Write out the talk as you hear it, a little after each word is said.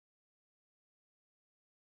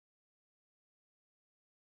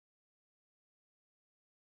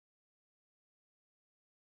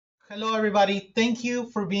Hello, everybody. Thank you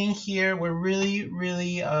for being here. We're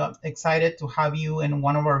really excited to have you in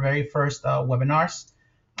one of our very first webinars.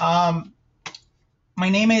 Um, my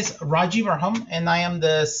name is Raji Barham, and I am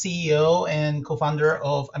the CEO and co-founder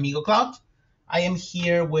of AmigoCloud. I am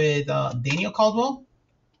here with Daniel Caldwell.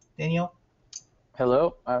 Daniel.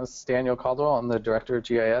 Hello, I'm Daniel Caldwell. I'm the director of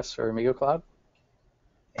GIS for AmigoCloud.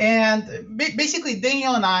 And basically,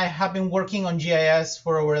 Daniel and I have been working on GIS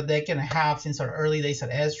for over a decade and a half since our early days at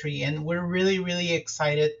Esri, and we're really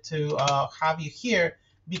excited to have you here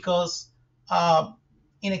because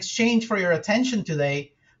in exchange for your attention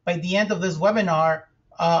today, by the end of this webinar,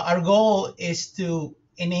 our goal is to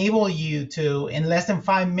enable you to, in less than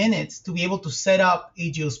 5 minutes, to be able to set up a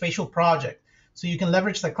geospatial project. So you can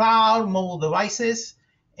leverage the cloud, mobile devices,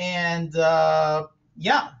 and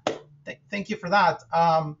yeah. Thank you for that.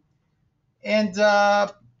 And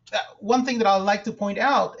one thing that I'd like to point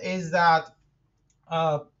out is that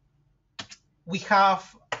uh, we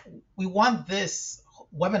want this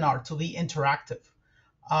webinar to be interactive.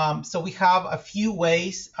 So we have a few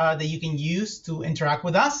ways that you can use to interact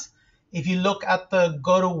with us. If you look at the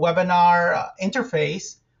GoToWebinar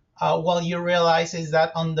interface, what you realize is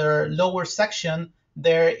that under lower section,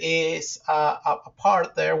 there is a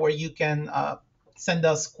part there where you can send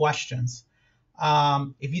us questions.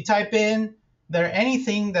 If you type in there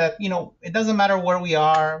anything that, it doesn't matter where we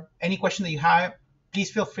are, any question that you have,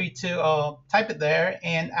 please feel free to type it there.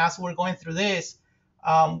 And as we're going through this,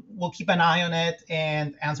 we'll keep an eye on it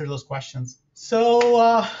and answer those questions. So,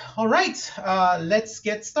 all right, let's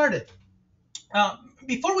get started.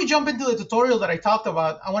 Before we jump into the tutorial that I talked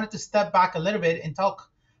about, I wanted to step back a little bit and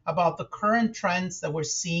talk about the current trends that we're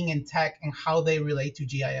seeing in tech and how they relate to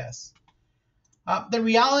GIS. The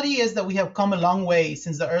reality is that we have come a long way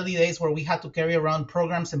since the early days where we had to carry around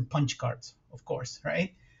programs and punch cards, of course,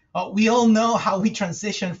 right? We all know how we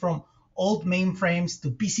transitioned from old mainframes to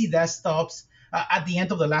PC desktops at the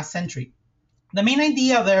end of the last century. The main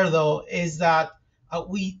idea there, though, is that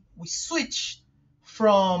we switched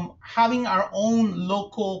from having our own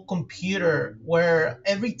local computer where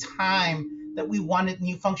every time that we wanted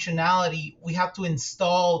new functionality, we had to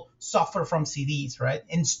install software from CDs, right?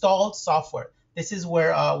 Installed software. This is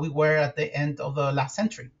where we were at the end of the last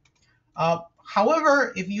century.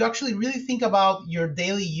 However, if you actually really think about your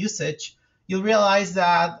daily usage, you'll realize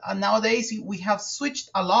that nowadays we have switched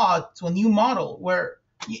a lot to a new model where,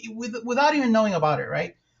 without even knowing about it,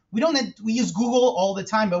 right? We use Google all the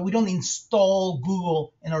time, but we don't install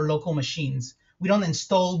Google in our local machines. We don't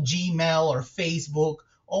install Gmail or Facebook,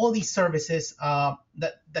 all these services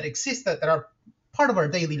that exist that are part of our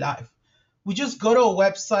daily life. We just go to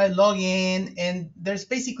a website, log in, and there's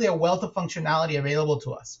basically a wealth of functionality available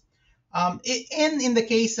to us. And in the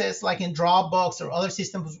cases like in Dropbox or other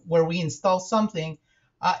systems where we install something,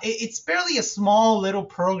 it's barely a small little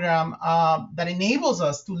program that enables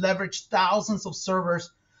us to leverage thousands of servers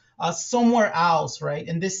somewhere else, right?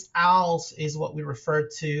 And this else is what we refer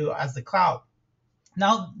to as the cloud.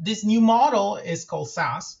 Now, this new model is called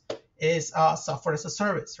SaaS, is software as a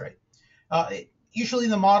service, right? Usually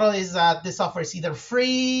the model is that this software is either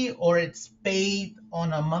free or it's paid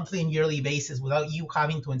on a monthly and yearly basis without you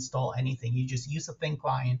having to install anything. You just use a thin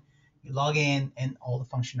client, you log in, and all the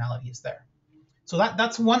functionality is there. So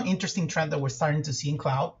that's one interesting trend that we're starting to see in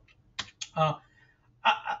cloud.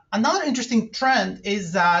 Another interesting trend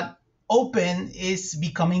is that open is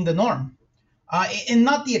becoming the norm, and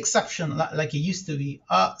not the exception like it used to be.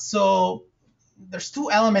 So there's two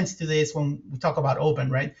elements to this when we talk about open,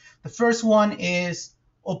 right? The first one is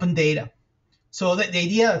open data. So the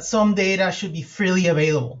idea that some data should be freely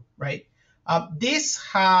available, right? This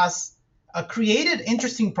has created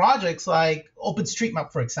interesting projects like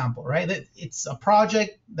OpenStreetMap, for example, right? It's a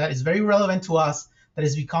project that is very relevant to us that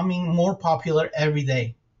is becoming more popular every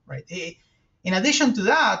day, right? In addition to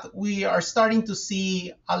that, we are starting to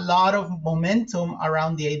see a lot of momentum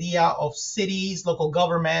around the idea of cities, local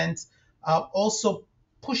governments, also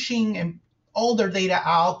pushing all their data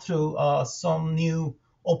out through some new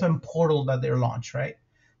open portal that they're launched, right?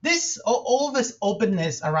 All this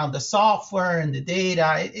openness around the software and the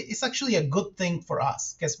data, it's actually a good thing for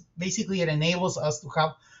us because basically it enables us to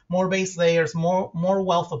have more base layers, more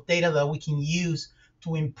wealth of data that we can use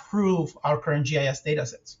to improve our current GIS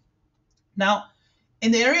datasets. Now,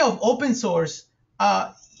 in the area of open source,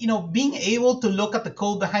 being able to look at the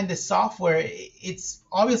code behind the software, it's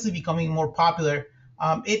obviously becoming more popular.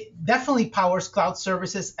 It definitely powers cloud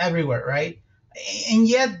services everywhere, right? And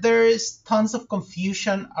yet there is tons of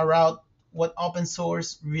confusion around what open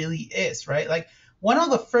source really is, right? Like one of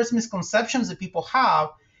the first misconceptions that people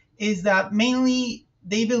have is that mainly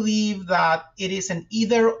they believe that it is an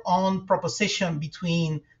either-on proposition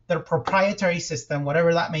between their proprietary system,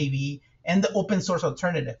 whatever that may be, and the open source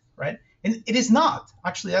alternative, right? And it is not.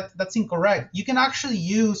 Actually, that's incorrect. You can actually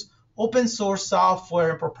use open source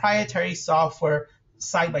software and proprietary software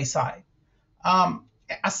side by side.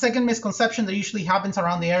 A second misconception that usually happens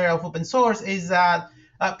around the area of open source is that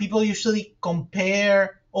people usually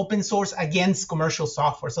compare open source against commercial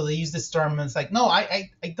software. So they use this term and it's like, no,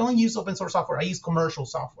 I don't use open source software, I use commercial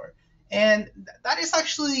software. And that is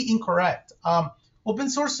actually incorrect. Open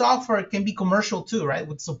source software can be commercial too, right?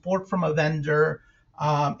 With support from a vendor.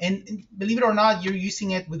 And believe it or not, you're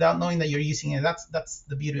using it without knowing that you're using it. That's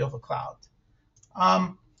the beauty of the cloud.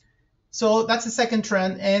 So that's the second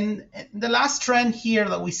trend. And the last trend here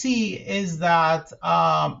that we see is that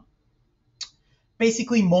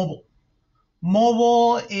basically mobile.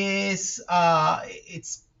 Mobile is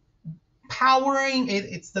it's powering,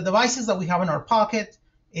 it's the devices that we have in our pocket,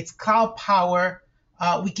 it's cloud power.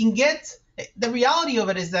 We can get, the reality of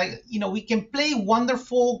it is that, we can play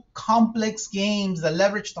wonderful, complex games that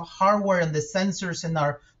leverage the hardware and the sensors in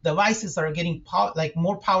our devices that are getting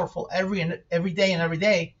more powerful every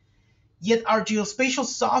day. Yet our geospatial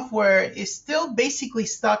software is still basically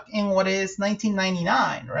stuck in what is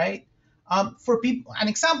 1999, right? For people, an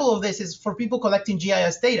example of this is for people collecting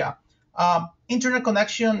GIS data. Internet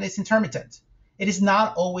connection is intermittent. It is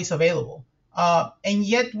not always available. And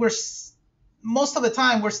yet most of the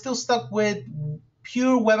time, we're still stuck with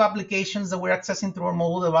pure web applications that we're accessing through our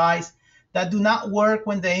mobile device that do not work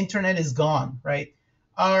when the internet is gone, right?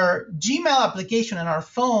 Our Gmail application on our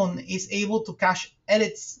phone is able to cache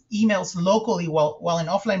edits emails locally while in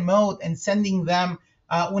offline mode and sending them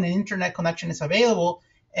when an internet connection is available.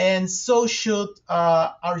 And so should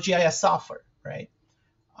our GIS software, right?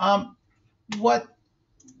 What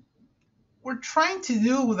we're trying to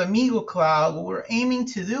do with AmigoCloud, what we're aiming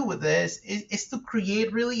to do with this is to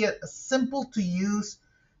create really a simple to use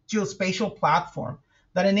geospatial platform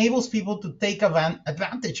that enables people to take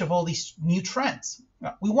advantage of all these new trends.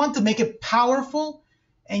 We want to make it powerful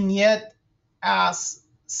and yet as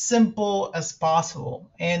simple as possible.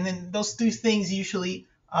 And then those two things usually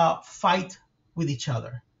fight with each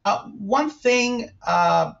other. One thing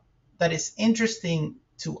that is interesting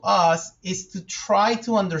to us is to try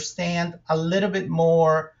to understand a little bit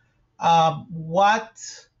more what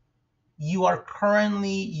you are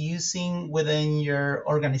currently using within your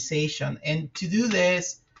organization. And to do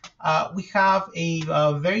this, we have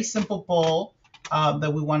a very simple poll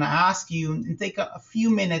that we want to ask you and take a few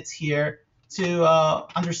minutes here to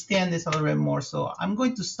understand this a little bit more. So I'm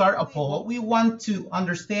going to start a poll. What we want to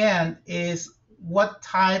understand is what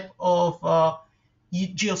type of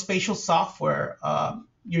geospatial software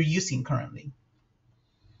you're using currently.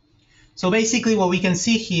 So basically what we can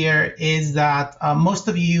see here is that most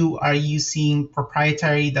of you are using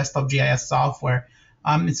proprietary desktop GIS software.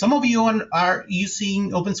 And some of you are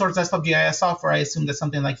using open source desktop GIS software. I assume that's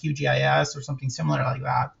something like QGIS or something similar like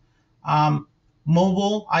that.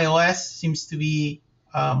 Mobile iOS seems to be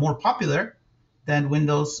more popular than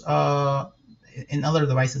Windows and other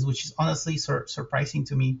devices, which is honestly surprising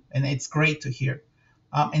to me, and it's great to hear.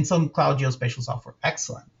 And some cloud geospatial software.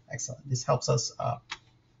 Excellent, excellent. This helps us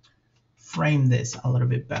frame this a little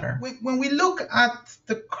bit better. When we look at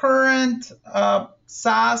the current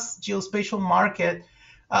SaaS geospatial market,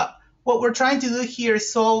 what we're trying to do here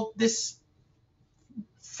is solve this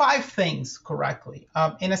 5 things correctly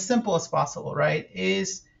in as simple as possible, right?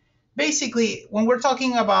 Is basically when we're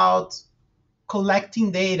talking about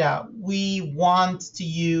collecting data, we want to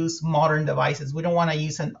use modern devices. We don't want to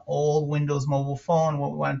use an old Windows mobile phone.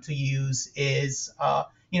 What we want to use is, an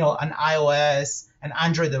iOS, an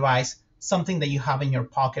Android device, something that you have in your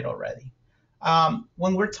pocket already.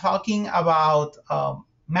 When we're talking about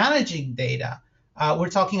managing data, we're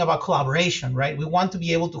talking about collaboration, right? We want to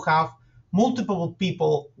be able to have multiple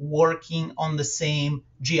people working on the same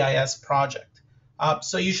GIS project.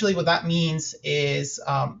 So usually what that means is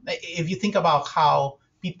if you think about how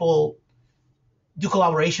people do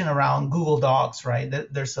collaboration around Google Docs, right?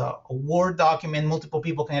 There's a Word document, multiple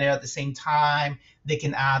people can edit at the same time. They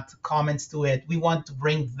can add comments to it. We want to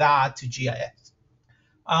bring that to GIS.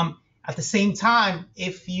 At the same time,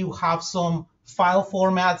 if you have some file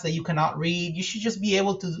formats that you cannot read, you should just be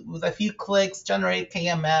able to, with a few clicks, generate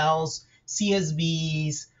KMLs,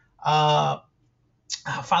 CSVs, file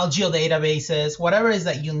geodatabases, whatever it is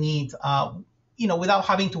that you need, without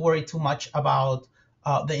having to worry too much about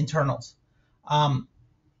the internals.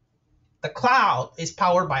 The cloud is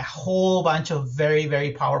powered by a whole bunch of very,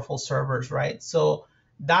 very powerful servers, right? So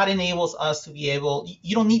that enables us to be able,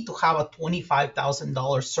 you don't need to have a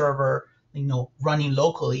 $25,000 server running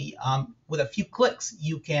locally, with a few clicks,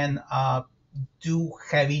 you can do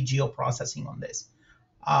heavy geoprocessing on this.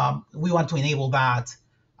 We want to enable that.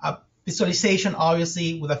 Visualization,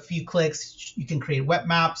 obviously, with a few clicks, you can create web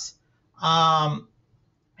maps, and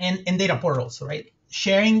data portals, right?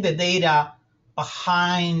 Sharing the data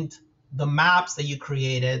behind the maps that you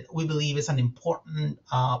created, we believe is an important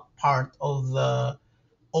part of the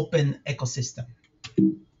open ecosystem.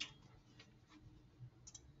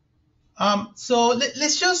 So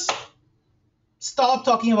let's just stop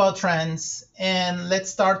talking about trends and let's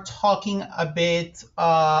start talking a bit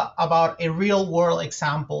about a real world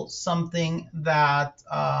example, something that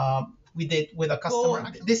we did with a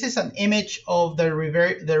customer. This is an image of the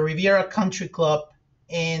Riviera Country Club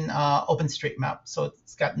in OpenStreetMap, so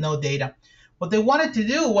it's got no data. What they wanted to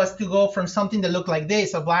do was to go from something that looked like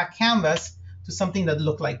this, a black canvas, to something that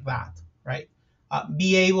looked like that, right?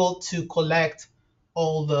 Be able to collect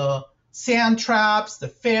all the sand traps, the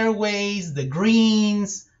fairways, the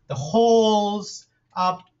greens, the holes,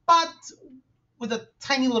 but with a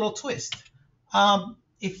tiny little twist.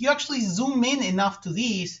 If you actually zoom in enough to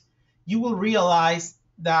these, you will realize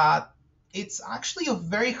that it's actually of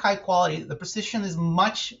very high quality. The precision is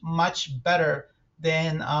much, much better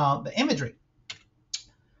than the imagery.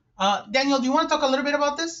 Daniel, do you want to talk a little bit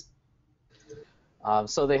about this?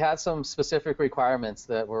 So they had some specific requirements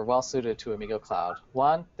that were well suited to AmigoCloud.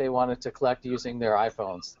 One, they wanted to collect using their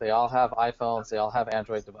iPhones. They all have iPhones, they all have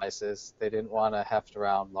Android devices. They didn't want to heft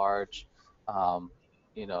around large,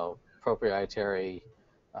 proprietary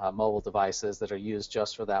mobile devices that are used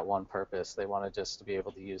just for that one purpose. They wanted just to be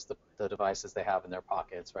able to use the devices they have in their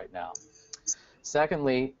pockets right now.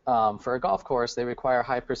 Secondly, for a golf course, they require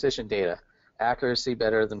high precision data, accuracy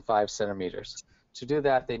better than 5 centimeters. To do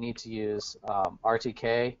that, they need to use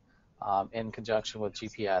RTK in conjunction with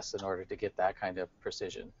GPS in order to get that kind of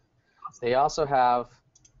precision. They also have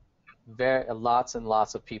lots and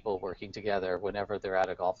lots of people working together whenever they're at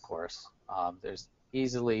a golf course. There's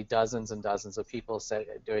easily dozens and dozens of people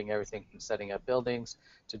doing everything from setting up buildings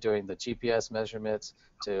to doing the GPS measurements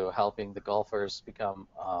to helping the golfers become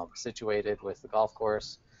situated with the golf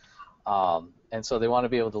course. And so they want to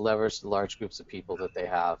be able to leverage the large groups of people that they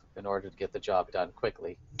have in order to get the job done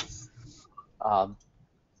quickly.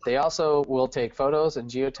 They also will take photos and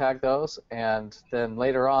geotag those, and then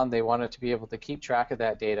later on they wanted to be able to keep track of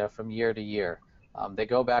that data from year to year. They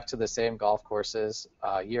go back to the same golf courses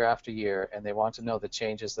year after year, and they want to know the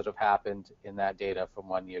changes that have happened in that data from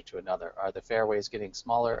one year to another. Are the fairways getting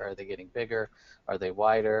smaller? Are they getting bigger? Are they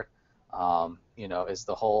wider? Have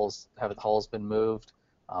the holes been moved?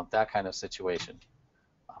 That kind of situation.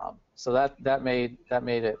 So that made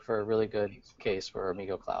it for a really good case for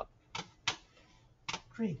AmigoCloud.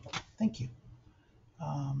 Great, thank you.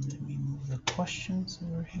 Let me move the questions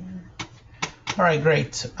over here. All right,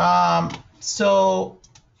 great. So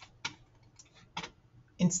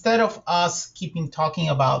instead of us keeping talking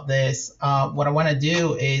about this, what I want to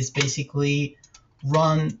do is basically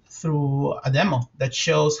run through a demo that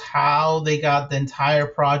shows how they got the entire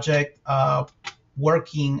project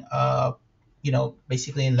working,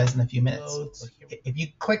 basically in less than a few minutes. So if you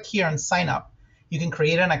click here and sign up, you can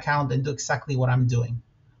create an account and do exactly what I'm doing.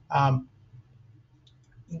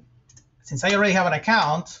 Since I already have an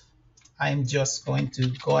account, I'm just going to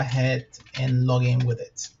go ahead and log in with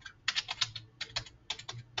it.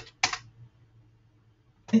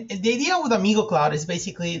 And the idea with AmigoCloud is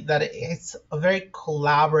basically that it's a very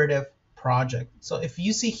collaborative project. So if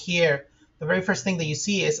you see here, the very first thing that you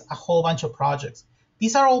see is a whole bunch of projects.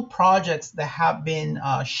 These are all projects that have been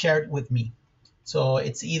shared with me. So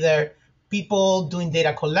it's either people doing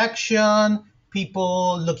data collection,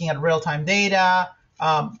 people looking at real-time data.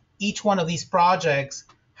 Each one of these projects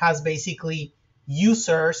has basically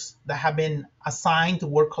users that have been assigned to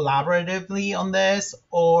work collaboratively on this,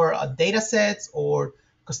 or data sets, or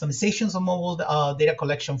customizations of mobile data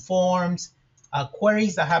collection forms,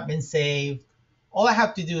 queries that have been saved. All I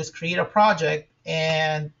have to do is create a project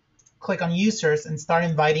and click on users and start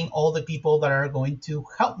inviting all the people that are going to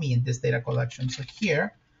help me in this data collection. So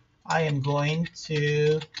here, I am going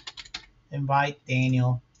to invite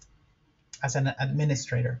Daniel as an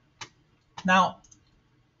administrator. Now,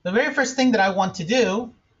 the very first thing that I want to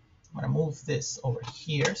do, I'm going to move this over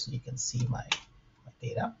here so you can see my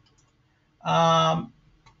data.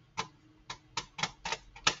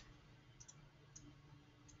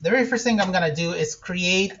 The very first thing I'm going to do is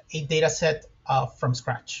create a data set from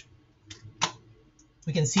scratch.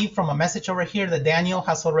 We can see from a message over here that Daniel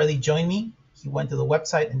has already joined me. He went to the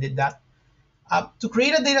website and did that. To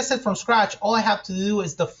create a data set from scratch, all I have to do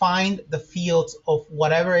is define the fields of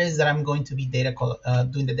whatever it is that I'm going to be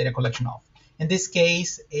doing the data collection of. In this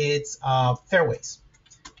case, it's fairways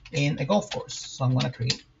in a golf course. So I'm going to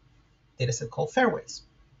create a data set called fairways.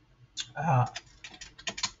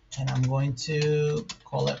 And I'm going to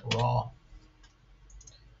call it raw.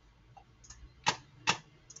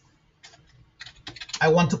 I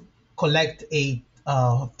want to collect a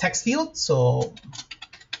text field, so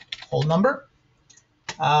whole number.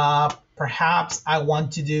 Perhaps I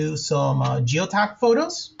want to do some geotag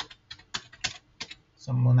photos.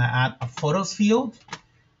 So I'm going to add a photos field.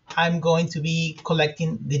 I'm going to be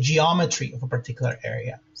collecting the geometry of a particular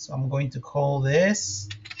area. So I'm going to call this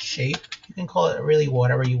shape. You can call it really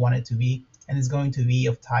whatever you want it to be, and it's going to be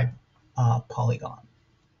of type polygon.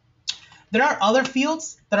 There are other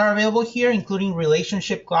fields that are available here, including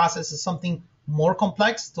relationship classes. Is something more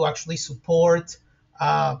complex to actually support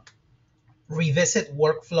revisit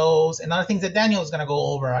workflows and other things that Daniel is going to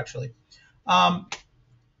go over actually. And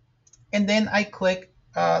then I click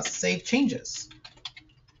Save Changes.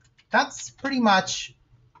 That's pretty much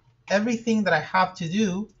everything that I have to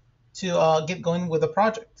do to get going with the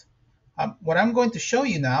project. What I'm going to show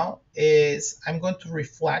you now is I'm going to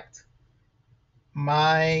reflect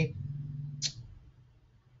my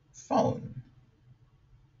phone.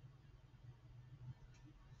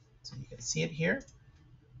 So you can see it here.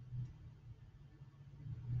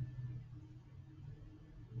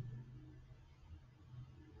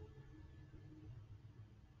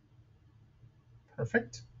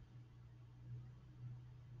 Perfect.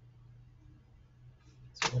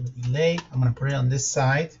 So I'm going to delay. I'm going to put it on this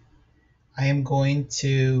side. I am going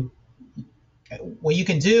to, what you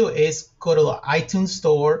can do is go to the iTunes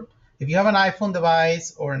store. If you have an iPhone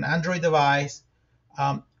device or an Android device,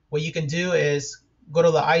 what you can do is go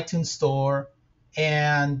to the iTunes store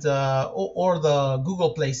and or the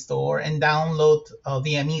Google Play Store and download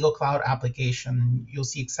the AmigoCloud application. You'll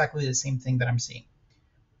see exactly the same thing that I'm seeing.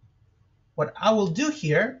 What I will do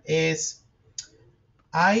here is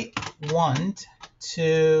I want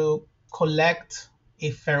to collect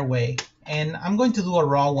a fairway, and I'm going to do a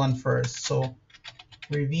raw one first. So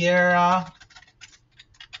Riviera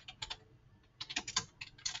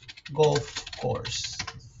golf course.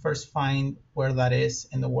 First find where that is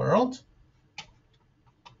in the world.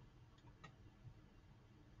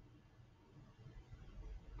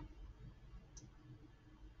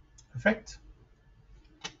 Perfect.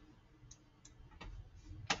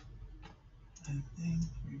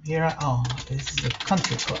 Riviera, oh, this is a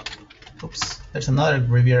country club. Oops, there's another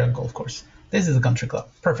Riviera golf course. This is a country club.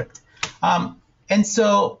 Perfect. And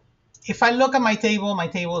so if I look at my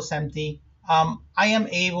table is empty. I am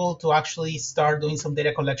able to actually start doing some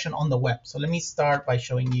data collection on the web. So let me start by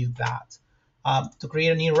showing you that. To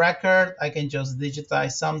create a new record, I can just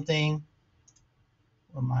digitize something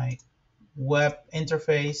on my web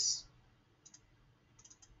interface.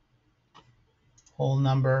 Whole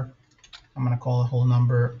number. I'm going to call the whole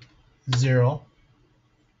number 0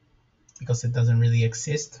 because it doesn't really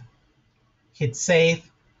exist. Hit save.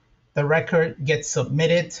 The record gets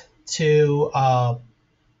submitted to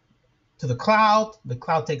the cloud. The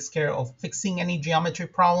cloud takes care of fixing any geometry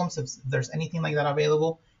problems if there's anything like that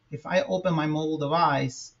available. If I open my mobile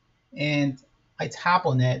device and I tap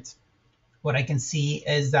on it, what I can see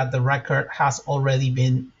is that the record has already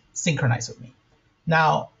been synchronized with me.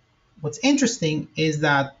 Now, what's interesting is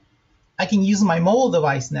that I can use my mobile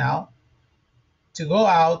device now to go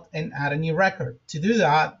out and add a new record. To do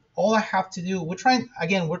that, all I have to do, we're trying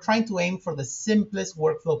to aim for the simplest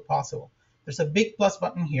workflow possible. There's a big plus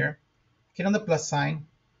button here. Hit on the plus sign.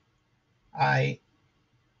 I'm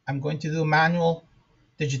going to do manual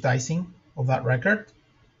digitizing of that record.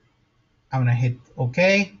 I'm going to hit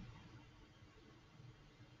OK.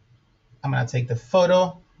 I'm going to take the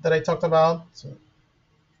photo that I talked about. So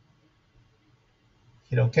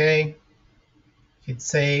hit OK. Hit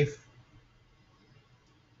save.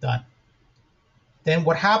 Done. Then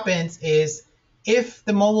what happens is if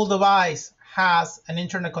the mobile device has an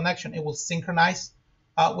internet connection, it will synchronize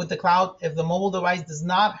with the cloud. If the mobile device does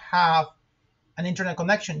not have an internet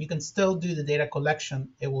connection, you can still do the data collection.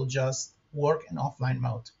 It will just work in offline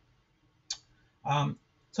mode.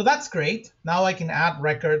 So that's great. Now I can add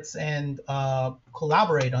records and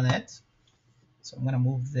collaborate on it. So I'm going to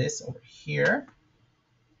move this over here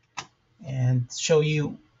and show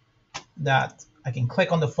you that I can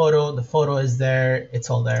click on the photo is there,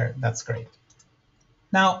 it's all there, that's great.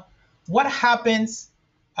 Now, what happens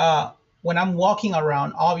when I'm walking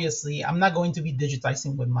around? Obviously, I'm not going to be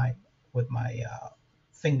digitizing with my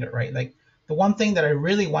finger, right? Like the one thing that I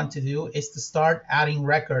really want to do is to start adding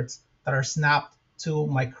records that that are snapped to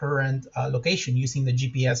my current location using the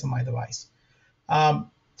GPS on my device.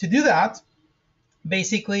 To do that,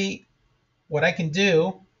 basically what I can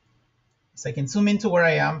do is I can zoom into where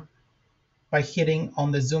I am by hitting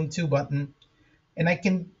on the zoom to button, and I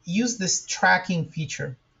can use this tracking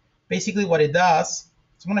feature. Basically what it does,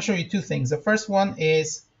 so I'm going to show you two things. The first one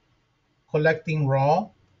is collecting raw.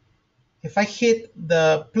 If I hit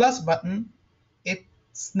the plus button, it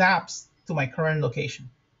snaps to my current location.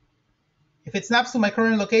 If it snaps to my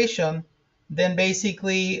current location, then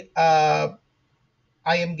basically I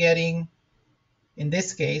am getting, in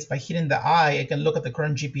this case, by hitting the eye, I can look at the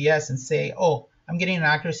current GPS and say, oh, I'm getting an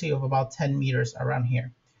accuracy of about 10 meters around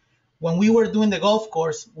here. When we were doing the golf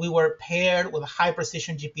course, we were paired with a high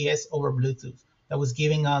precision GPS over Bluetooth that was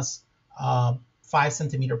giving us 5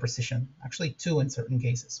 centimeter precision, actually 2 in certain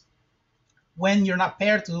cases. When you're not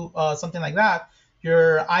paired to something like that,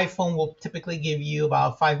 your iPhone will typically give you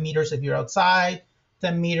about 5 meters if you're outside,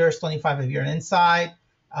 10 meters, 25 if you're inside.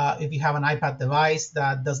 If you have an iPad device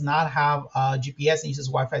that does not have GPS and uses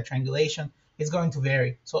Wi-Fi triangulation, it's going to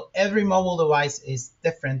vary. So every mobile device is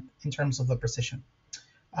different in terms of the precision.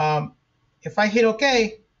 If I hit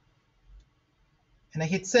OK and I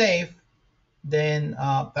hit save, then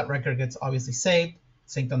that record gets obviously saved,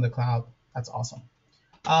 synced on the cloud. That's awesome.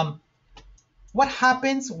 What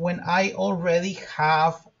happens when I already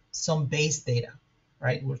have some base data,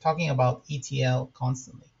 right? We're talking about ETL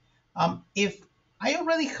constantly. If I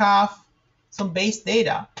already have some base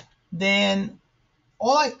data, then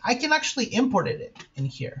I can actually import it in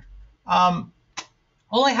here.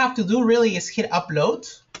 All I have to do really is hit upload,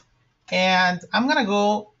 and I'm gonna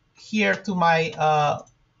go here to my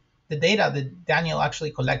the data that Daniel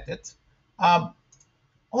actually collected.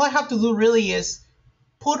 All I have to do really is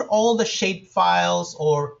put all the shape files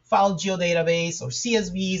or file geodatabase or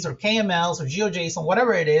CSVs or KMLs or GeoJSON,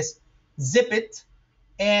 whatever it is, zip it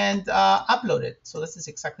and upload it. So this is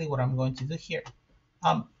exactly what I'm going to do here.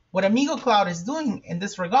 What AmigoCloud is doing in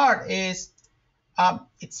this regard is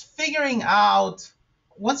it's figuring out,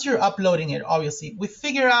 once you're uploading it, obviously, we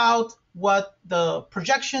figure out what the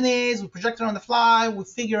projection is, we project it on the fly, we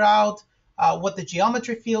figure out what the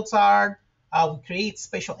geometry fields are, we create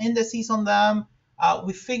spatial indices on them,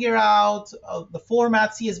 we figure out the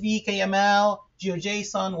format, CSV, KML,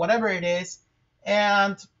 GeoJSON, whatever it is,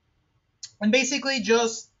 and basically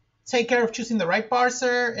just take care of choosing the right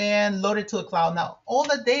parser and load it to the cloud. Now, all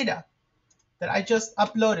the data that I just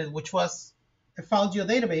uploaded, which was a file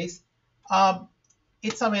geodatabase,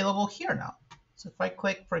 it's available here now. So if I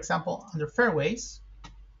click, for example, under fairways,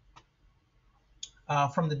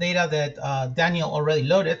 from the data that Daniel already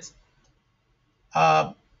loaded,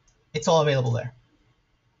 it's all available there.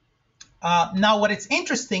 Now, what is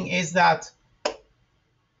interesting is that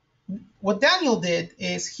what Daniel did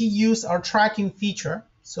is he used our tracking feature.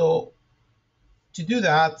 So to do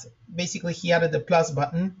that, basically he added the plus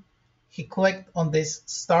button. He clicked on this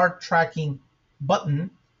start tracking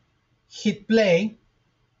button, hit play,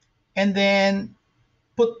 and then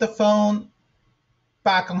put the phone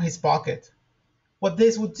back on his pocket. What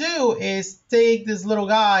this would do is take this little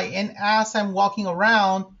guy, and as I'm walking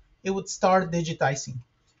around, it would start digitizing.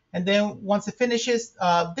 And then once it finishes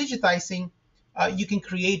digitizing, you can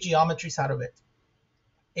create geometries out of it.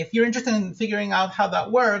 If you're interested in figuring out how that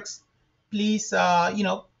works, please,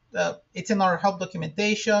 it's in our help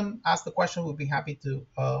documentation. Ask the question. We'll be happy to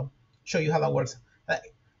show you how that works.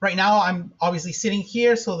 Right now, I'm obviously sitting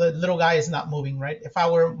here, so the little guy is not moving, right? If I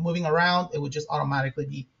were moving around, it would just automatically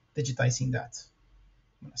be digitizing that.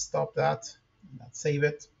 I'm going to stop that, not save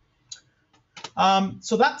it.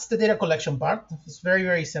 So that's the data collection part. It's very,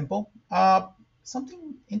 very simple.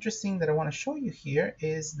 Something interesting that I want to show you here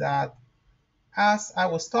is that as I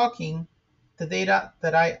was talking, the data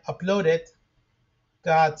that I uploaded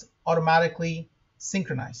got automatically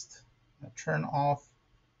synchronized. I'll turn off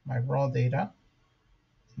my raw data,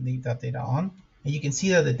 leave that data on, and you can see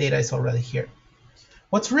that the data is already here.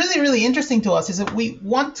 What's really, really interesting to us is that we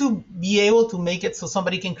want to be able to make it so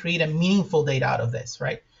somebody can create a meaningful data out of this,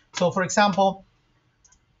 right? So for example,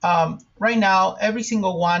 right now, every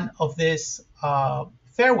single one of these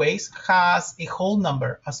fairways has a whole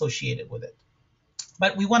number associated with it.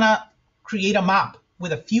 But we want to create a map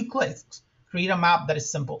with a few clicks, create a map that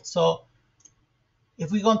is simple. So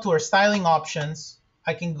if we go into our styling options,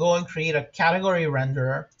 I can go and create a category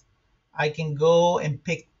renderer. I can go and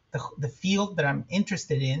pick the field that I'm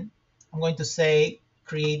interested in. I'm going to say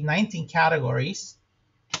create 19 categories,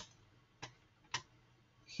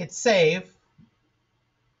 hit save,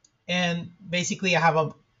 and basically I have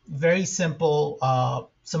a very simple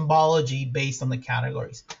symbology based on the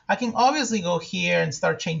categories. I can obviously go here and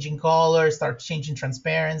start changing colors, start changing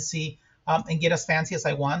transparency, and get as fancy as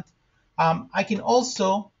I want. I can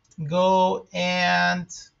also go and,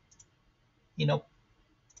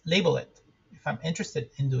 label it if I'm interested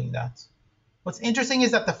in doing that. What's interesting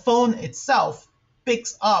is that the phone itself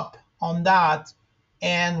picks up on that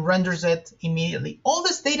and renders it immediately. All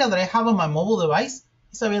this data that I have on my mobile device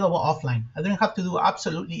is available offline. I don't have to do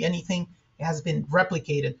absolutely anything. It has been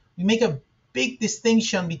replicated. We make a big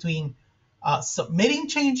distinction between submitting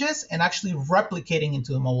changes and actually replicating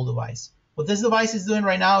into the mobile device. What this device is doing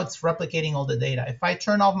right now, it's replicating all the data. If I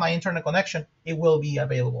turn off my internet connection, it will be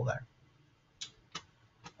available there.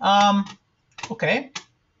 Okay,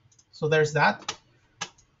 so there's that.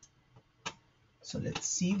 So let's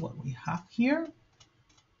see what we have here.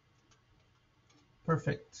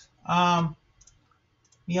 Perfect.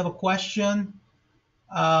 We have a question.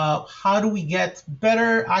 How do we get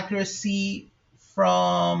better accuracy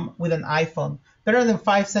with an iPhone? Better than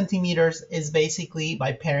 5 centimeters is basically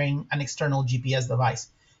by pairing an external GPS device.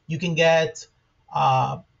 You can get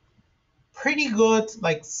pretty good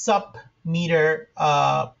like sub-meter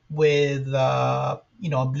with a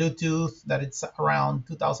Bluetooth that it's around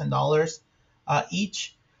 $2,000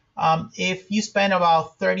 each. If you spend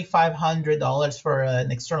about $3,500 for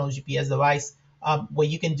an external GPS device, what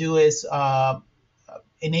you can do is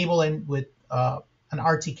enable it with an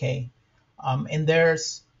RTK. And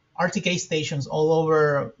there's RTK stations all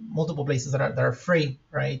over multiple places that are free,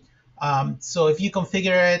 right? So if you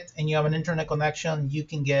configure it and you have an internet connection, you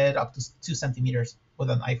can get up to 2 centimeters with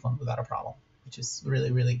an iPhone without a problem, which is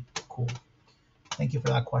really, really cool. Thank you for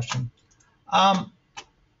that question.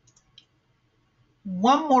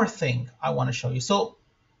 One more thing I want to show you. So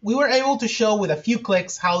we were able to show with a few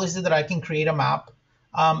clicks how is it that I can create a map.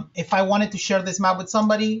 If I wanted to share this map with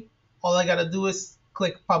somebody, all I got to do is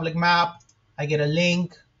click public map. I get a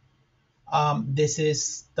link. This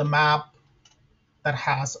is the map that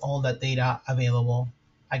has all that data available.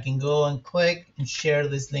 I can go and click and share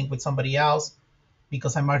this link with somebody else.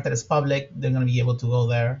 Because I marked it as public, they're going to be able to go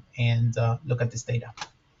there and look at this data.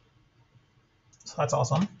 So that's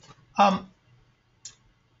awesome.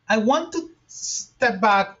 I want to step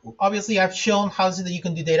back. Obviously, I've shown how is it that you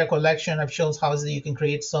can do data collection. I've shown how is it that you can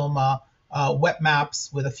create some web maps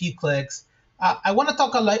with a few clicks. I want to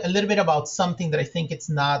talk a little bit about something that I think it's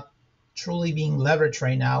not truly being leveraged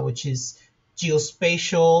right now, which is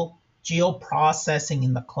geospatial geoprocessing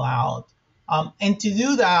in the cloud. And to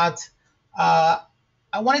do that,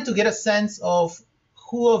 I wanted to get a sense of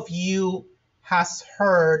who of you has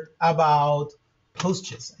heard about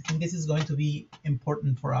PostGIS. I think this is going to be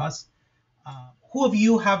important for us. Who of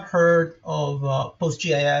you have heard of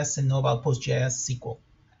PostGIS and know about PostGIS SQL?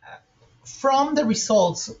 From the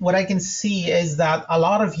results, what I can see is that a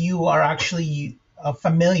lot of you are actually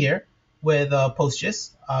familiar with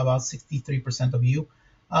PostGIS, about 63% of you.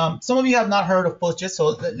 Some of you have not heard of PostGIS, so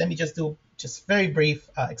let me just do just very brief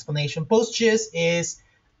explanation. PostGIS is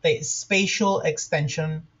the spatial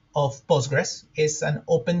extension of Postgres. It's an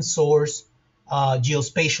open source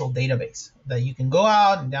geospatial database that you can go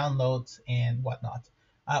out and download and whatnot.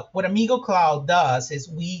 What AmigoCloud does is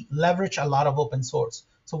we leverage a lot of open source.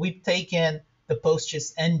 So we've taken the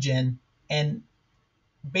PostGIS engine and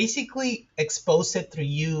basically exposed it through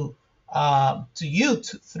you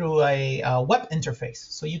through a web interface.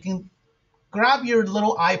 So you can grab your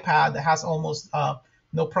little iPad that has almost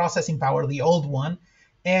no processing power, the old one,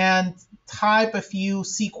 and type a few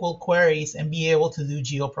SQL queries and be able to do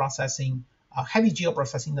geoprocessing, heavy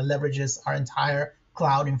geoprocessing that leverages our entire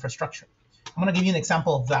cloud infrastructure. I'm going to give you an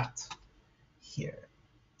example of that here.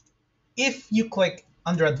 If you click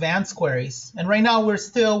under advanced queries, and right now we're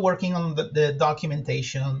still working on the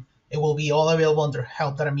documentation, it will be all available under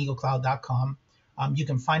help.amigocloud.com. You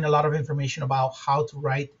can find a lot of information about how to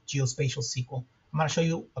write geospatial SQL. I'm going to show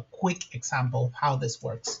you a quick example of how this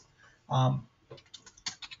works.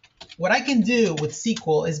 What I can do with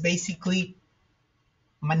SQL is basically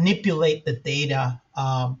manipulate the data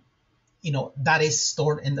that is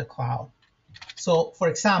stored in the cloud. So for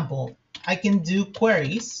example, I can do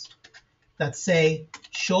queries that say,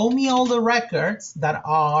 show me all the records that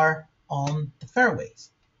are on the fairways.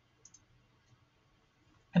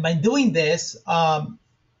 And by doing this,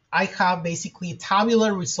 I have basically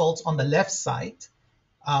tabular results on the left side.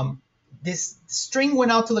 This string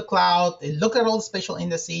went out to the cloud. It looked at all the spatial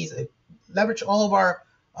indices. It leveraged all of our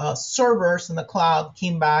servers in the cloud,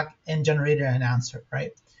 came back and generated an answer,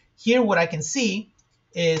 right? Here, what I can see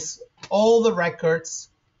is all the records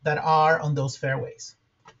that are on those fairways.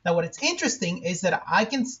 Now, what is interesting is that I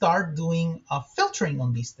can start doing filtering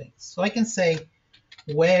on these things. So I can say,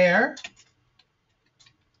 where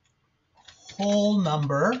whole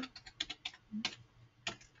number,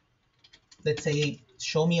 let's say,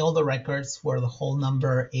 show me all the records where the whole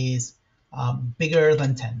number is bigger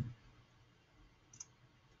than 10.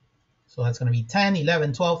 So that's going to be 10,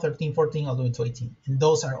 11, 12, 13, 14, all the way to 18. And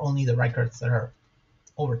those are only the records that are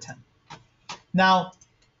over 10. Now,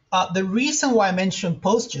 the reason why I mentioned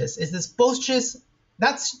PostGIS is this PostGIS,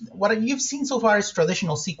 that's what you've seen so far is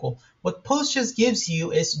traditional SQL. What PostGIS gives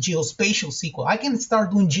you is geospatial SQL. I can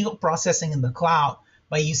start doing geoprocessing in the cloud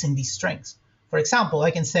by using these strings. For example,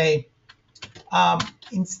 I can say,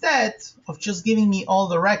 instead of just giving me all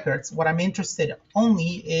the records, what I'm interested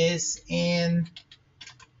only is in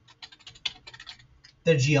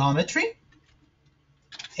the geometry,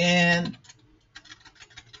 and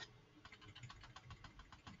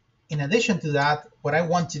in addition to that, what I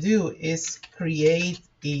want to do is create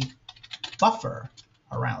a buffer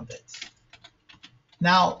around it.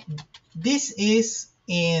 Now, this is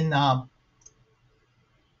in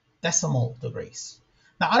decimal degrees.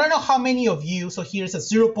 Now, I don't know how many of you, so here's a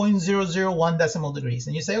 0.001 decimal degrees,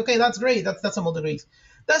 and you say, okay, that's great, that's decimal degrees.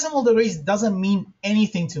 Decimal degrees doesn't mean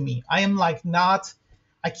anything to me. I am like not,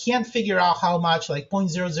 I can't figure out how much like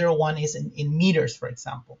 0.001 is in meters, for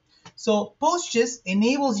example. So PostGIS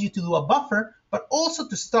enables you to do a buffer, but also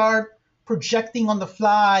to start projecting on the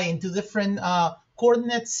fly into different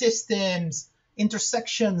coordinate systems,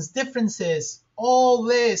 intersections, differences, all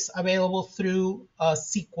this available through a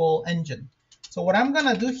SQL engine. So what I'm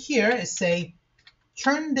gonna do here is say,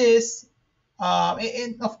 turn this,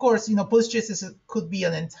 and of course, you know, PostGIS could be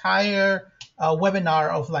an entire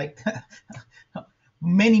webinar of like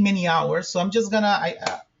many hours. So I'm just gonna,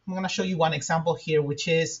 I'm gonna show you one example here, which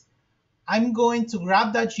is I'm going to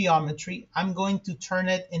grab that geometry, I'm going to turn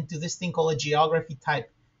it into this thing called a geography type,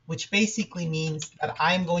 which basically means that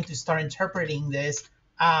I'm going to start interpreting this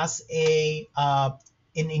as a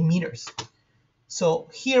in meters. So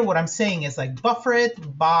here what I'm saying is like buffer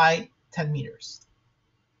it by 10 meters.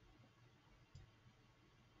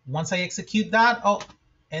 Once I execute that, oh,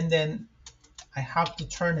 and then I have to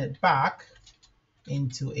turn it back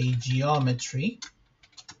into a geometry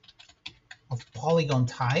of polygon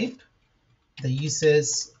type that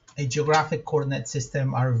uses a geographic coordinate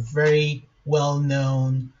system, our very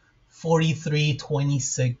well-known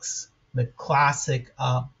 4326, the classic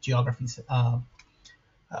geography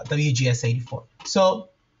WGS 84. So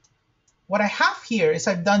what I have here is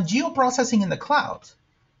I've done geoprocessing in the cloud.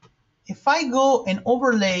 If I go and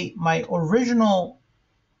overlay my original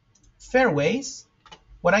fairways,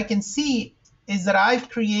 what I can see is that I've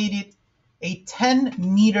created a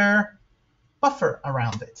 10-meter buffer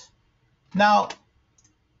around it. Now,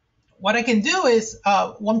 what I can do is,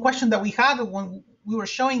 one question that we had when we were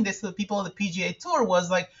showing this to the people at the PGA Tour was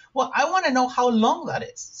like, well, I want to know how long that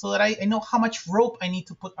is so that I know how much rope I need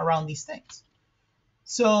to put around these things.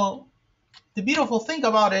 So the beautiful thing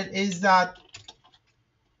about it is that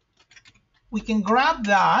we can grab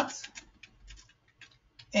that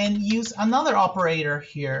and use another operator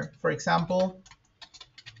here. For example,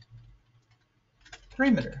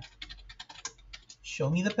 perimeter. Show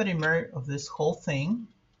me the perimeter of this whole thing.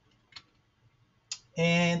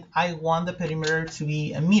 And I want the perimeter to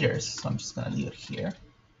be in meters. So I'm just going to leave it here.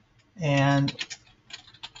 And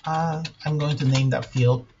I'm going to name that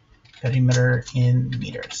field perimeter in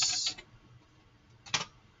meters.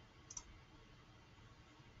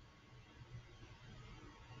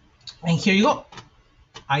 And here you go.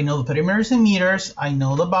 I know the perimeters in meters. I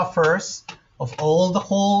know the buffers of all the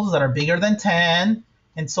holes that are bigger than 10.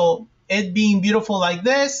 And so it being beautiful like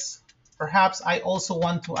this, perhaps I also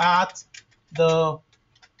want to add the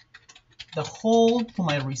hole to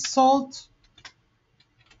my result.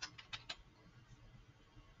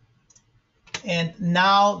 And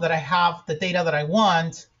now that I have the data that I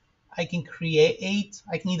want, I can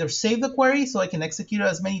either save the query so I can execute it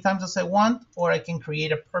as many times as I want, or I can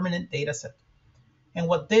create a permanent data set. And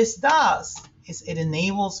what this does is it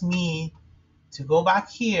enables me to go back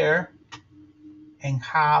here and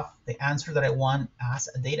have the answer that I want as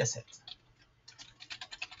a data set.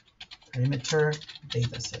 Perimeter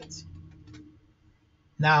data set.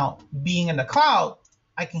 Now, being in the cloud,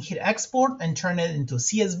 I can hit export and turn it into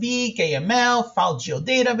CSV, KML, file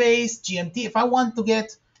geodatabase, GMT. If I want to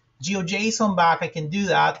get GeoJSON back, I can do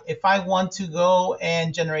that. If I want to go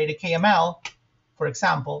and generate a KML, for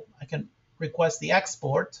example, I can request the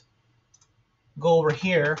export, go over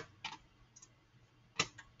here,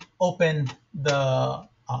 open the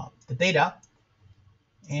data,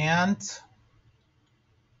 and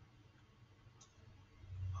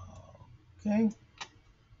okay.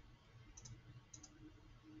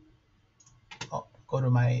 Oh, go go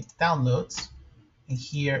to my downloads, and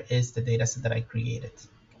here is the data set that I created.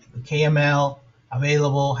 The KML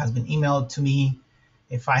available has been emailed to me.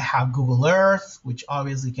 If I have Google Earth, which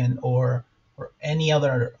obviously can, or any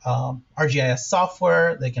other ArcGIS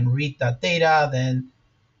software, they can read that data. Then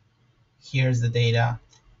here's the data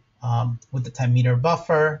with the 10-meter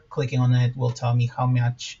buffer. Clicking on it will tell me how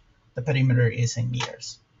much the perimeter is in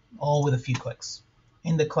meters, all with a few clicks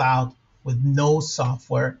in the cloud with no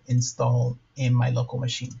software installed in my local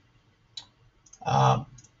machine.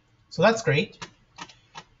 So that's great.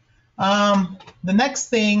 The next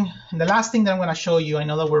thing, and the last thing that I'm going to show you, I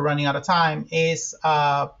know that we're running out of time, is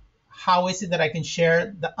how is it that I can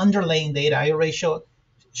share the underlying data. I already showed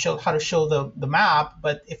how to show the map,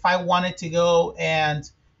 but if I wanted to go and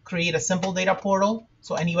create a simple data portal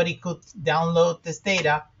so anybody could download this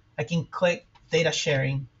data, I can click data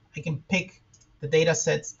sharing. I can pick the data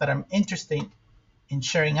sets that I'm interested in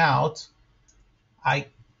sharing out. I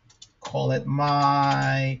call it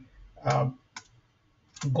my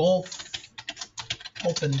Gulf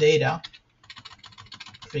open data,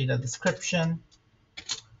 create a description,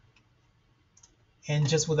 and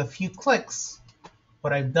just with a few clicks,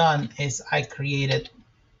 what I've done is I created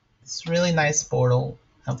this really nice portal,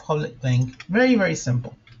 a public link, very, very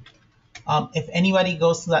simple. If anybody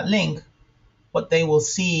goes to that link, what they will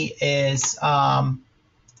see is the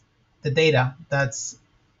data that's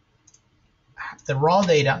the raw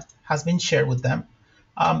data has been shared with them.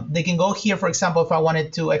 They can go here, for example, if I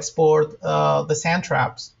wanted to export the sand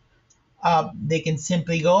traps, they can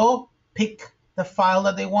simply go pick the file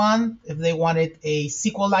that they want. If they wanted a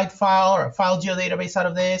SQLite file or a file geodatabase out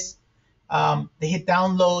of this, they hit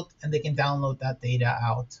download and they can download that data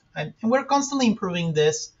out. And we're constantly improving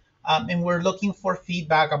this, and we're looking for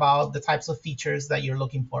feedback about the types of features that you're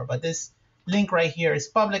looking for. But this link right here is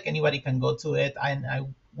public. Anybody can go to it, and I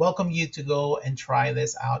welcome you to go and try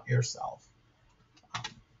this out yourself.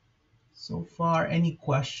 So far, any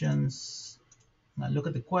questions? Now look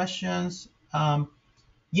at the questions.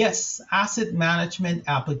 Yes, asset management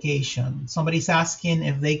application. Somebody's asking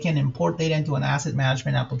if they can import data into an asset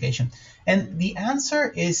management application. And the answer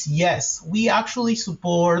is yes. We actually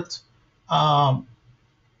support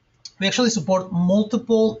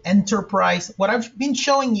multiple enterprise. What I've been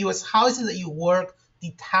showing you is how is it that you work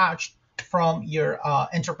detached from your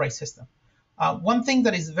enterprise system. One thing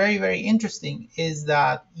that is very, very interesting is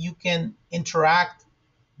that you can interact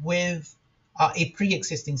with a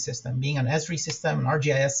pre-existing system, being an Esri system, an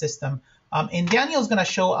ArcGIS system. And Daniel's going to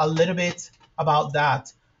show a little bit about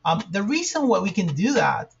that. The reason why we can do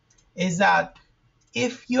that is that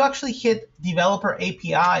if you actually hit Developer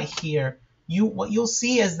API here, what you'll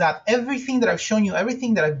see is that everything that I've shown you,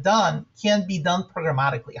 everything that I've done can be done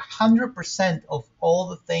programmatically. 100% of all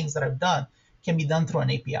the things that I've done can be done through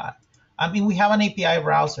an API. I mean, we have an API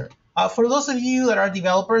browser. For those of you that are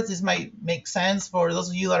developers, this might make sense. For those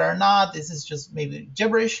of you that are not, this is just maybe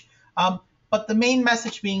gibberish. But the main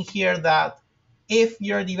message being here that if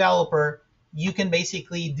you're a developer, you can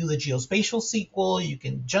basically do the geospatial SQL, you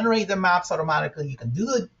can generate the maps automatically, you can do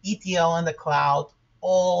the ETL in the cloud,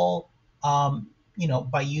 all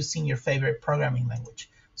by using your favorite programming language.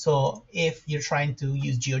 So if you're trying to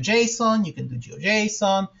use GeoJSON, you can do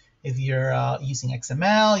GeoJSON. If you're using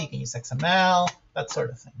XML, you can use XML, that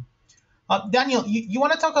sort of thing. Daniel, you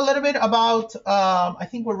want to talk a little bit about, I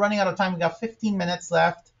think we're running out of time. We got 15 minutes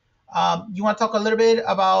left. You want to talk a little bit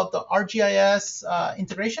about the ArcGIS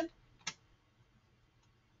integration?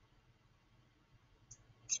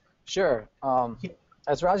 Sure.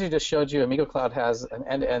 As Raji just showed you, AmigoCloud has an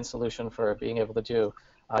end-to-end solution for being able to do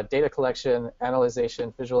data collection,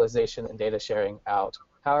 analyzation, visualization, and data sharing out.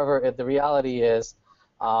 However, the reality is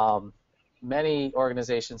many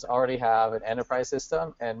organizations already have an enterprise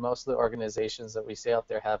system, and most of the organizations that we see out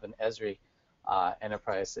there have an Esri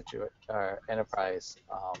enterprise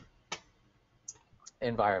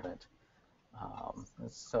environment.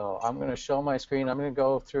 So I'm going to show my screen. I'm going to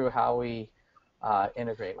go through how we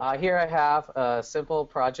integrate. Here I have a simple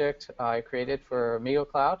project I created for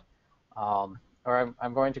AmigoCloud, or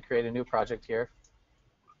I'm going to create a new project here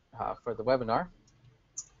for the webinar.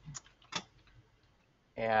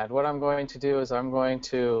 And what I'm going to do is I'm going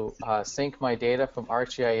to sync my data from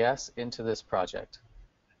ArcGIS into this project.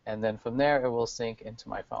 And then from there, it will sync into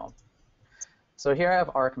my phone. So here I have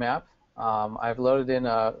ArcMap. I've loaded in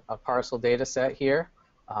a parcel data set here.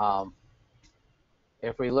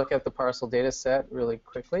 If we look at the parcel data set really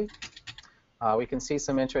quickly, we can see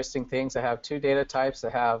some interesting things. I have two data types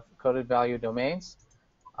that have coded value domains,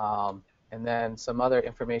 and then some other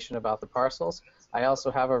information about the parcels. I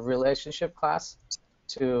also have a relationship class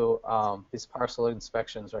to these parcel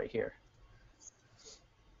inspections right here.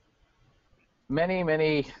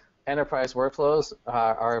 Many enterprise workflows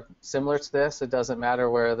are similar to this. It doesn't matter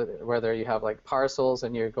whether you have like parcels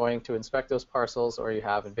and you're going to inspect those parcels, or you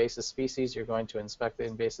have invasive species, you're going to inspect the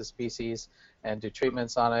invasive species and do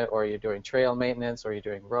treatments on it, or you're doing trail maintenance, or you're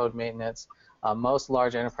doing road maintenance. Most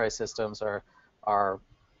large enterprise systems are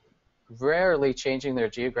rarely changing their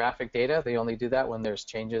geographic data. They only do that when there's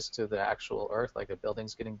changes to the actual Earth, like a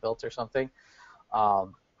building's getting built or something, or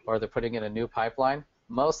they're putting in a new pipeline.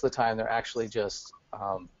 Most of the time, they're actually just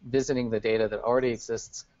visiting the data that already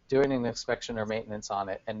exists, doing an inspection or maintenance on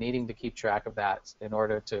it, and needing to keep track of that in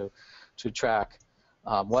order to track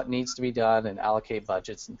what needs to be done and allocate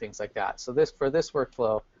budgets and things like that. So for this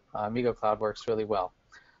workflow, AmigoCloud works really well.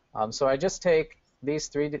 So I just take this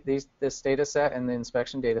data set and the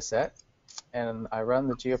inspection data set, and I run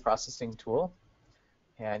the geoprocessing tool,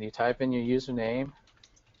 and you type in your username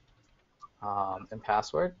and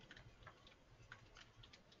password.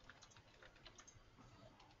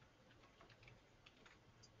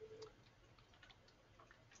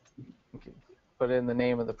 Put in the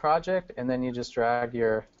name of the project, and then you just drag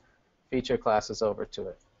your feature classes over to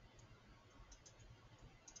it.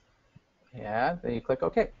 And then you click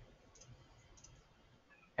OK.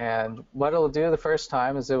 And what it'll do the first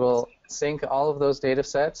time is it will sync all of those data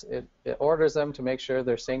sets. It orders them to make sure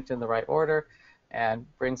they're synced in the right order and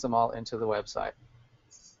brings them all into the website.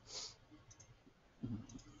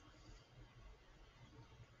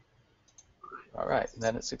 All right, and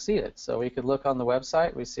then it succeeded. So we could look on the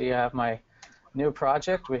website. We see I have my new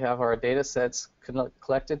project. We have our data sets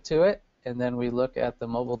collected to it, and then we look at the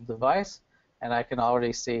mobile device, and I can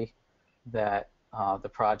already see that the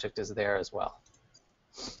project is there as well.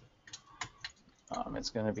 It's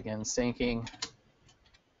going to begin syncing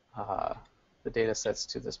the data sets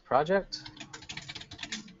to this project.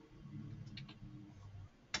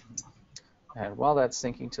 And while that's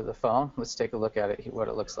syncing to the phone, let's take a look at it, what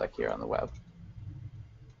it looks like here on the web.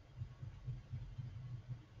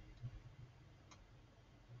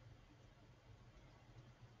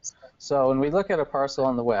 So when we look at a parcel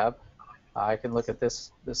on the web, I can look at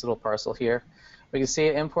this little parcel here. We can see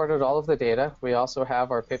it imported all of the data. We also have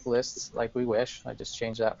our pick lists like we wish. I just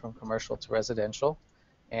changed that from commercial to residential,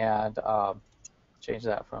 and change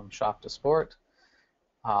that from shop to sport.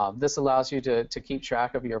 This allows you to keep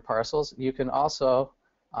track of your parcels. You can also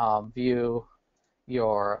view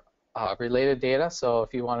your related data. So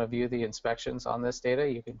if you want to view the inspections on this data,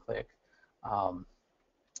 you can click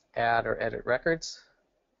Add or Edit Records.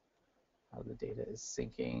 The data is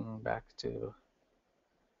syncing back to,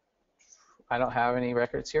 I don't have any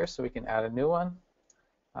records here, so we can add a new one.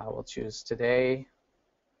 We'll choose today,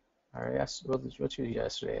 or yes, we'll choose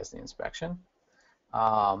yesterday as the inspection.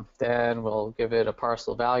 Then we'll give it a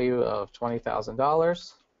parcel value of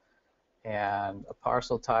 $20,000 and a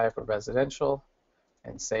parcel type of residential,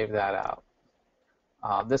 and save that out.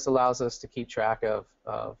 This allows us to keep track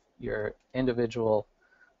of your individual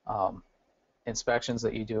inspections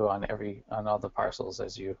that you do on all the parcels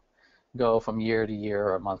as you go from year to year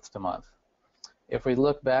or month to month. If we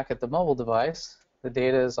look back at the mobile device, the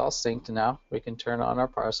data is all synced now. We can turn on our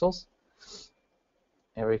parcels,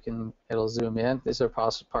 and it'll zoom in. These are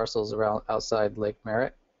parcels around outside Lake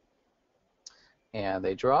Merritt, and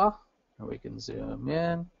they draw, and we can zoom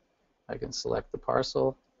in. I can select the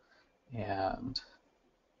parcel and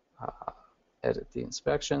edit the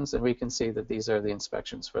inspections, and we can see that these are the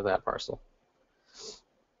inspections for that parcel.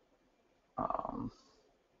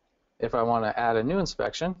 If I want to add a new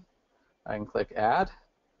inspection, I can click Add,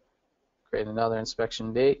 create another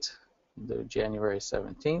inspection date, do January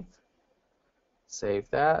 17th, save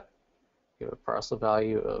that, give a parcel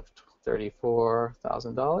value of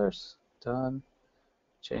 $34,000, done,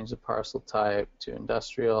 change the parcel type to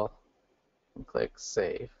industrial, and click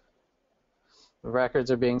Save. The records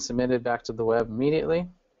are being submitted back to the web immediately,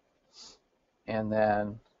 and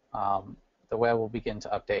then the web will begin to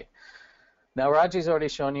update. Now, Raji's already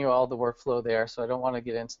shown you all the workflow there, so I don't want to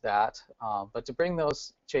get into that. But to bring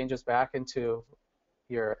those changes back into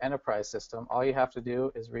your enterprise system, all you have to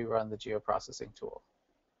do is rerun the geoprocessing tool.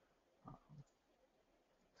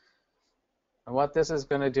 And what this is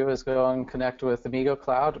going to do is go and connect with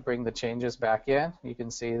AmigoCloud to bring the changes back in. You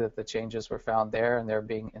can see that the changes were found there, and they're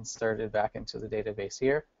being inserted back into the database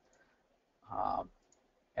here.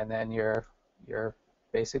 And then you're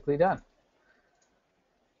basically done.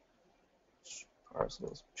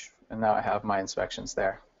 Parcels, and now I have my inspections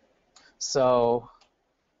there. So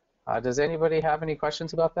does anybody have any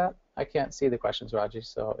questions about that? I can't see the questions, Raji,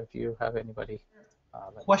 so if you have anybody.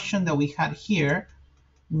 Question that we had here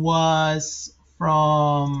was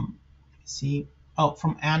from,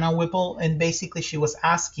 from Anna Whipple, and basically she was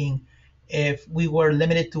asking if we were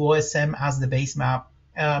limited to OSM as the base map,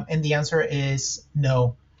 and the answer is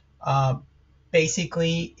no. Uh,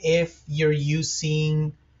 Basically, if you're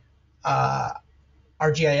using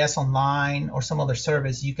ArcGIS Online or some other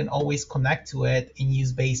service, you can always connect to it and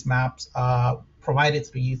use base maps provided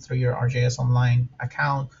through you through your ArcGIS Online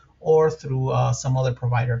account or through some other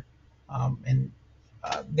provider. And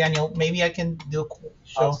Daniel, maybe I can do a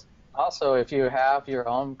show. Also, if you have your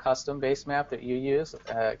own custom base map that you use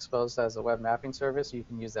exposed as a web mapping service, you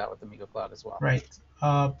can use that with AmigoCloud as well. Right.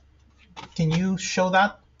 Can you show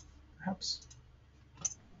that, perhaps?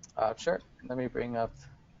 Sure. Let me bring up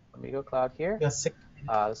AmigoCloud here. Yes.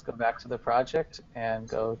 Let's go back to the project and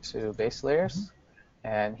go to base layers.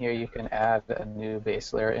 And here you can add a new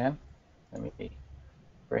base layer in. Let me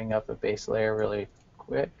bring up a base layer really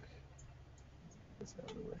quick.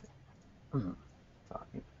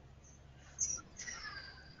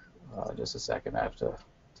 Just a second, I have to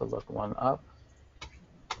look one up.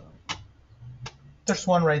 There's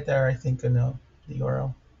one right there, I think, in the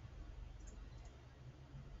URL.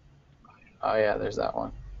 Oh yeah, there's that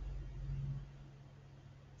one.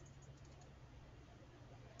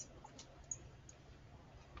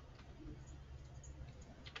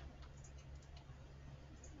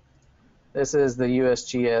 This is the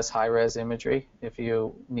USGS high-res imagery if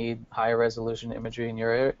you need high resolution imagery in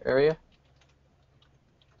your area.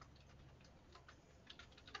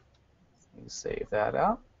 You save that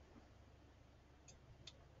out.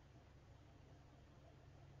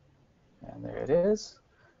 And there it is.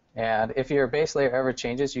 And if your base layer ever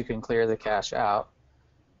changes, you can clear the cache out.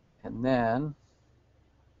 And then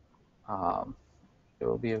it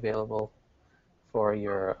will be available for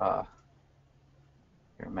your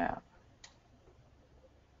map.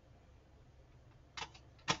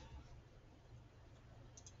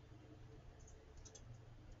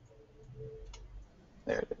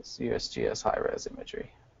 There it is, USGS high-res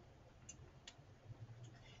imagery.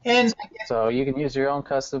 And so you can use your own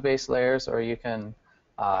custom base layers, or you can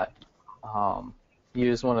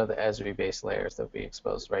use one of the Esri base layers that will be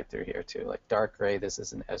exposed right through here too. Like dark gray, this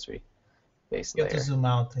is an Esri base layer. You have to zoom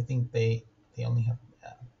out. I think they only have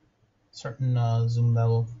certain zoom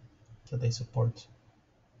level that they support.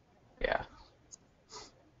 Yeah.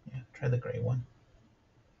 Yeah, try the gray one.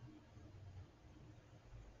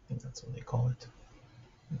 I think that's what they call it.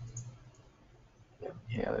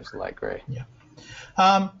 Yeah, there's light gray. Yeah.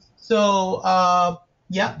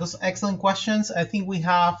 Yeah, those are excellent questions. I think we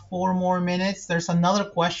have 4 more minutes. There's another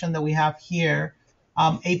question that we have here.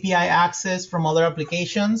 API access from other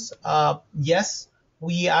applications. Yes,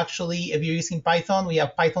 we actually, if you're using Python, we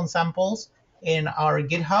have Python samples in our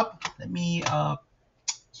GitHub. Let me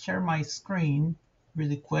share my screen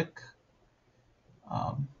really quick.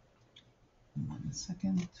 1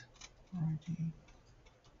 second. Already.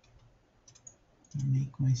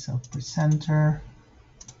 Make myself presenter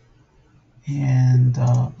and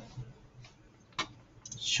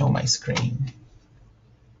show my screen.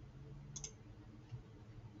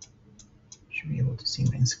 Should be able to see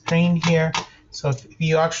my screen here. So if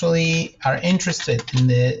you actually are interested in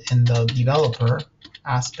the developer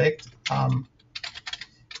aspect,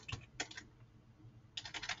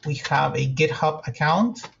 we have a GitHub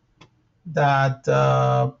account that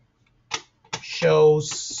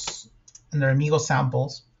shows under Amigo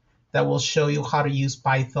samples that will show you how to use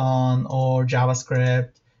Python or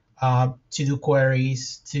JavaScript to do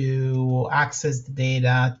queries, to access the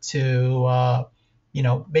data, to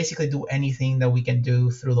basically do anything that we can do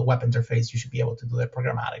through the web interface. You should be able to do that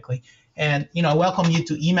programmatically. And I welcome you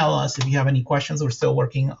to email us if you have any questions. We're still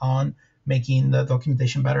working on making the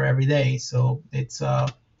documentation better every day. So it's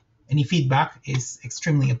any feedback is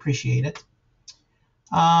extremely appreciated.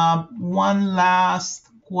 One last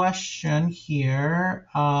question here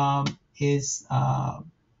is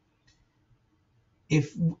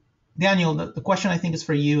if Daniel, the question I think is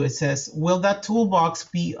for you. It says, will that toolbox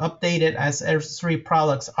be updated as Esri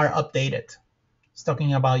products are updated? It's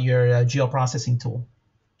talking about your geoprocessing tool.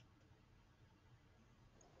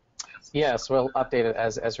 Yes, we'll update it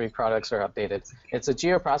as Esri products are updated. It's a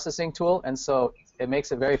geoprocessing tool, and so it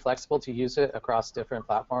makes it very flexible to use it across different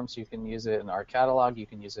platforms. You can use it in ArcCatalog, you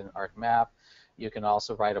can use it in ArcMap, you can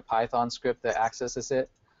also write a Python script that accesses it.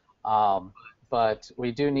 But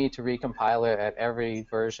we do need to recompile it at every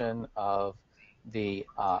version of the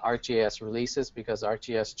ArcGIS releases because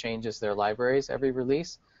ArcGIS changes their libraries every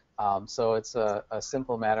release. So it's a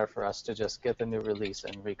simple matter for us to just get the new release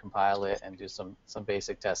and recompile it and do some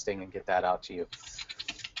basic testing and get that out to you.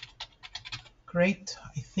 Great.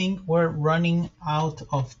 I think we're running out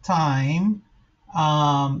of time.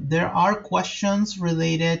 There are questions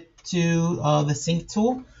related to the sync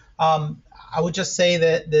tool. I would just say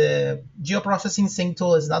that the geoprocessing sync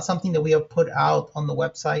tool is not something that we have put out on the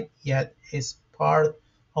website yet. It's part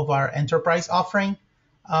of our enterprise offering.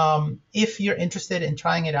 If you're interested in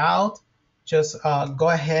trying it out, just go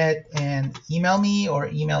ahead and email me or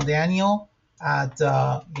email Daniel at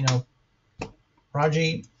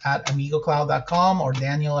Raji at AmigoCloud.com or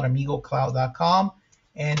Daniel at AmigoCloud.com,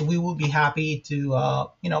 and we will be happy to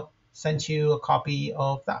send you a copy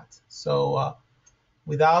of that. So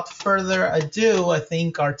without further ado, I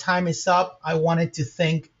think our time is up. I wanted to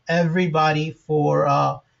thank everybody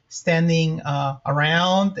for standing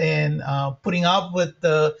around and putting up with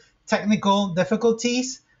the technical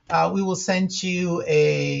difficulties. We will send you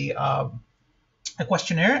a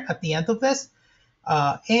questionnaire at the end of this.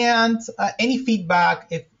 And any feedback,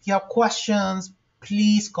 if you have questions,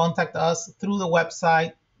 please contact us through the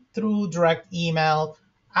website, through direct email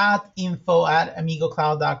at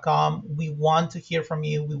info@amigocloud.com. We want to hear from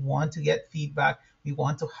you. We want to get feedback. We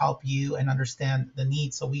want to help you and understand the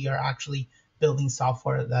needs. So we are actually building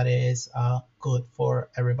software that is good for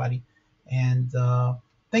everybody. And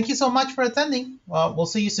thank you so much for attending. We'll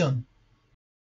see you soon.